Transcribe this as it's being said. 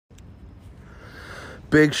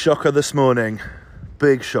Big shocker this morning.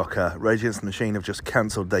 Big shocker. Rage Against the Machine have just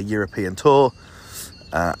cancelled their European tour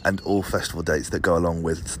and all festival dates that go along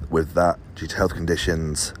with that due to health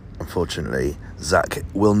conditions. Unfortunately, Zach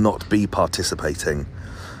will not be participating,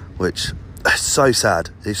 which is so sad.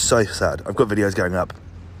 It's so sad. I've got videos going up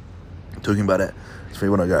talking about it. So if you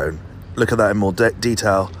want to go and look at that in more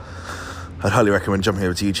detail, I'd highly recommend jumping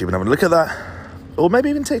over to YouTube and having a look at that. Or maybe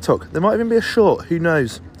even TikTok. There might even be a short. Who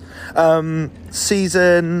knows? But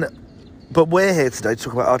we're here today to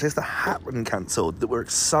talk about artists that haven't cancelled, that we're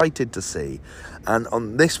excited to see. And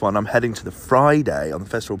on this one, I'm heading to the Friday on the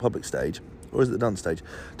Festival Public stage, or is it the dance stage,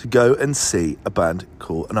 to go and see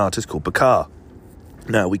an artist called Bakar.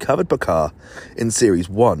 Now, we covered Bakar in Series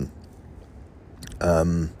 1.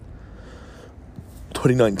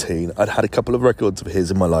 2019, I'd had a couple of records of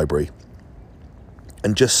his in my library.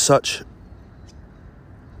 And just such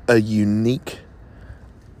a unique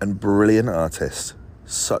and brilliant artist.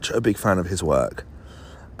 Such a big fan of his work.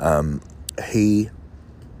 He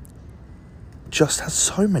just has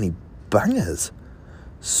so many bangers.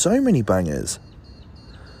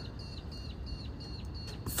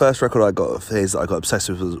 First record I got of his that I got obsessed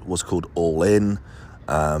with was called All In.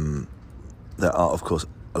 There are, of course,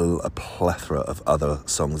 a plethora of other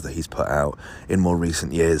songs that he's put out in more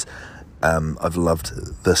recent years. I've loved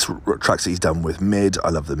the tracks that he's done with Mid. I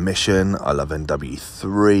love The Mission. I love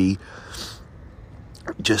NW3.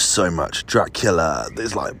 Just so much. Dracula.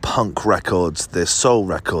 There's like punk records. There's soul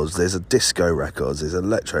records. There's a disco records. There's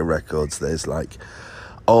electro records. There's like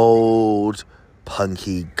old,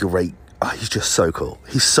 punky, great. Oh, he's just so cool.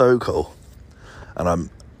 He's so cool. And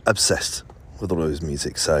I'm obsessed with all of his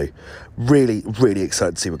music. So really, really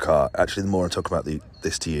excited to see Bakar. Actually, the more I talk about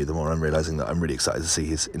this to you, the more I'm realising that I'm really excited to see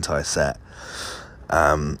his entire set.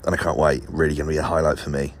 And I can't wait. Really going to be a highlight for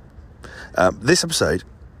me. This episode,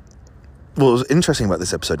 what was interesting about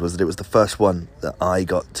this episode was that it was the first one that I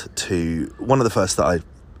got to, one of the first that I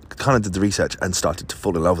kind of did the research and started to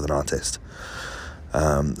fall in love with an artist.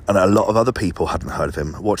 And a lot of other people hadn't heard of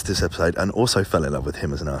him, watched this episode and also fell in love with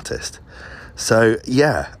him as an artist. So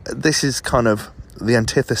yeah, this is kind of the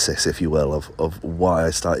antithesis, if you will, of why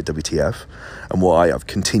I started WTF and why I've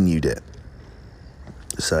continued it.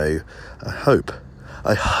 So I hope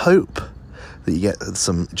that you get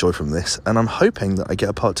some joy from this, and I'm hoping that I get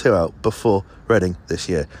a part 2 out before Reading this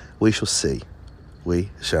year. We shall see.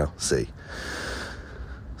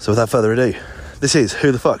 So without further ado, this is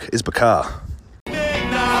Who the Fuck is Bakar?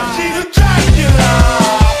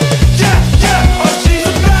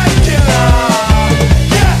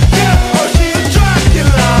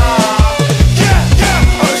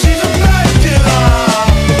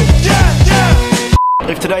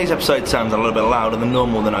 If today's episode sounds a little bit louder than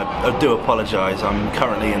normal, then I do apologise. I'm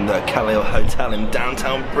currently in the Kelly Hotel in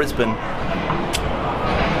downtown Brisbane. Look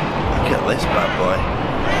at this bad boy.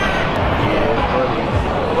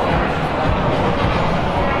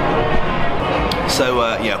 So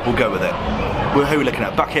yeah, we'll go with it. Who are we looking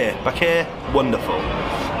at? Bakar, wonderful.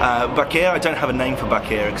 Bakar, I don't have a name for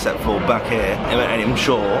Bakar except for Bakar, and I'm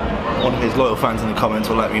sure one of his loyal fans in the comments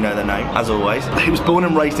will let me know their name, as always. He was born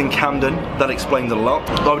and raised in Camden. That explains a lot.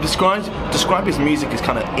 I would describe his music as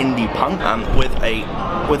kind of indie punk, with a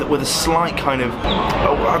slight kind of,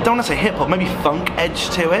 I don't want to say hip hop, maybe funk edge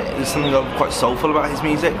to it. There's something quite soulful about his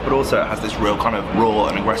music, but also it has this real kind of raw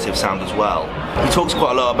and aggressive sound as well. He talks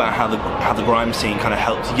quite a lot about how the grime scene kind of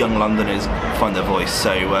helped young Londoners find their voice.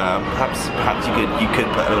 So perhaps you could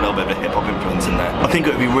put a little bit of a hip hop influence in there. I think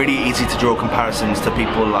it would be really easy to draw comparisons to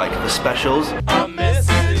people like The Specials, A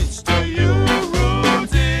Message to You,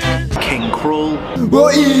 King Cruel,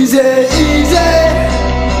 Easy,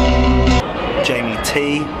 Jamie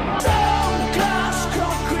T,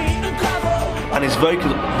 and his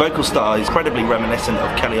vocal style is incredibly reminiscent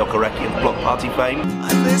of Kelly Okereke of Block Party fame.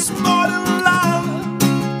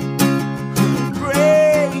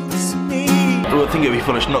 I think it would be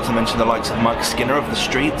foolish not to mention the likes of Mike Skinner of The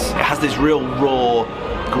Streets. It has this real raw,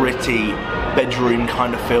 gritty, bedroom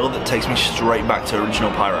kind of feel that takes me straight back to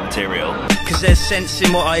original Pirate material. Cause there's sense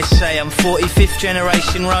in what I say, I'm 45th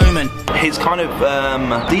generation Roman. His kind of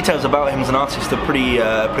details about him as an artist are pretty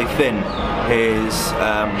thin. His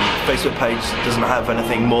Facebook page doesn't have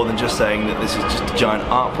anything more than just saying that this is just a giant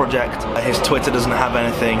art project. His Twitter doesn't have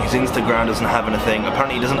anything, his Instagram doesn't have anything.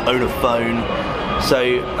 Apparently he doesn't own a phone. So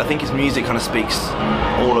I think his music kind of speaks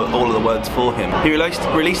all of the words for him. He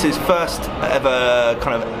released his first ever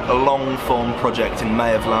kind of a long form project in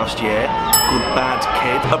May of last year called Bad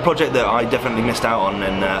Kid, a project that I definitely missed out on,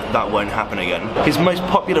 and that won't happen again. His most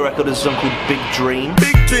popular record is a song called Big Dream.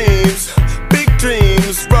 Big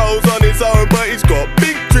dreams, rolls on his own, but he's got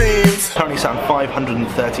big dreams. Apparently currently sat on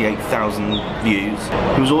 538,000 views.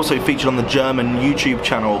 He was also featured on the German YouTube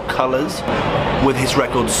channel Colors with his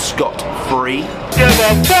record Scott Free.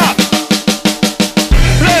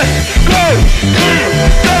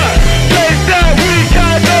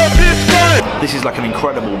 This is like an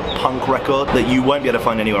incredible punk record that you won't be able to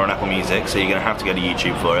find anywhere on Apple Music, so you're going to have to go to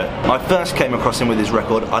YouTube for it. I first came across him with his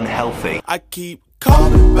record Unhealthy. I keep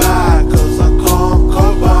coming back cause I can't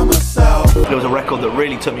cope by myself. It was a record that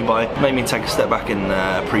really took me by, made me take a step back and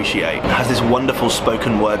appreciate. It has this wonderful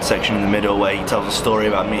spoken word section in the middle where he tells a story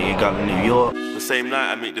about meeting a girl in New York. The same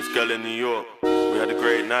night I meet this girl in New York, we had a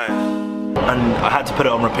great night. And I had to put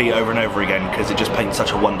it on repeat over and over again because it just paints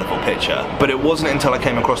such a wonderful picture. But it wasn't until I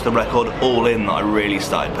came across the record All In that I really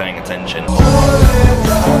started paying attention.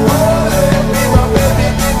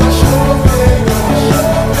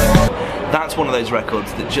 That's one of those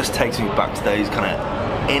records that just takes me back to those kind of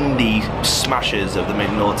indie smashers of the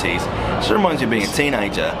mid-noughties. It just reminds me of being a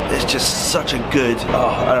teenager. It's just such a good,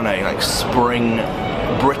 I don't know, like spring,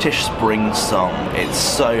 British spring song.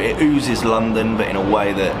 It oozes London, but in a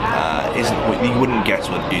way that you wouldn't guess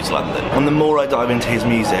would ooze London. And the more I dive into his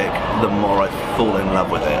music, the more I fall in love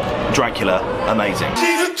with it. Dracula, amazing.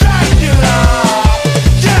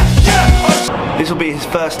 This will be his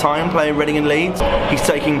first time playing Reading and Leeds. He's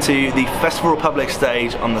taking to the Festival Republic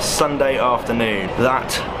stage on the Sunday afternoon. That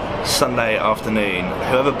Sunday afternoon,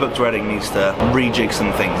 whoever booked Reading needs to rejig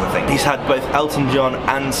some things, I think. He's had both Elton John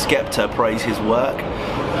and Skepta praise his work.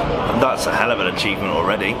 That's a hell of an achievement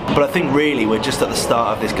already. But I think really we're just at the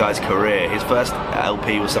start of this guy's career. His first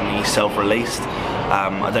LP was something he self-released.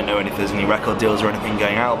 I don't know if there's any record deals or anything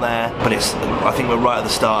going out there, but I think we're right at the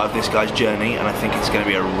start of this guy's journey, and I think it's going to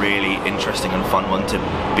be a really interesting and fun one to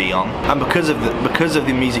be on. And because of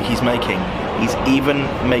the music he's making, he's even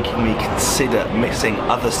making me consider missing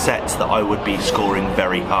other sets that I would be scoring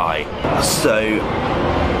very high. So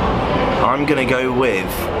I'm going to go with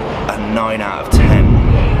a 9 out of 10.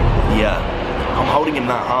 Yeah, I'm holding him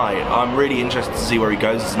that high. I'm really interested to see where he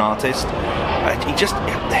goes as an artist.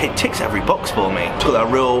 He ticks every box for me. He's got that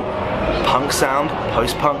real punk sound,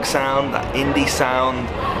 post-punk sound, that indie sound.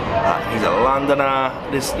 He's a Londoner.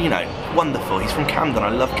 It's, you know, wonderful. He's from Camden. I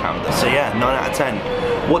love Camden. So yeah, 9 out of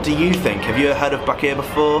 10. What do you think? Have you ever heard of Bakar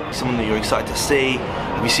before? Someone that you're excited to see?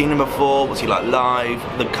 Have you seen him before? What's he like live?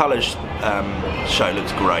 The Colours show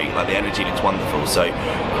looks great. Like the energy looks wonderful. So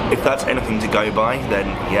if that's anything to go by, then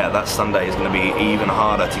yeah, that Sunday is going to be even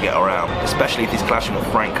harder to get around. Especially if he's clashing with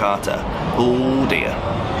Frank Carter. Oh dear.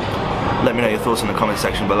 Let me know your thoughts in the comment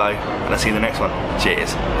section below, and I'll see you in the next one.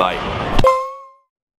 Cheers. Bye.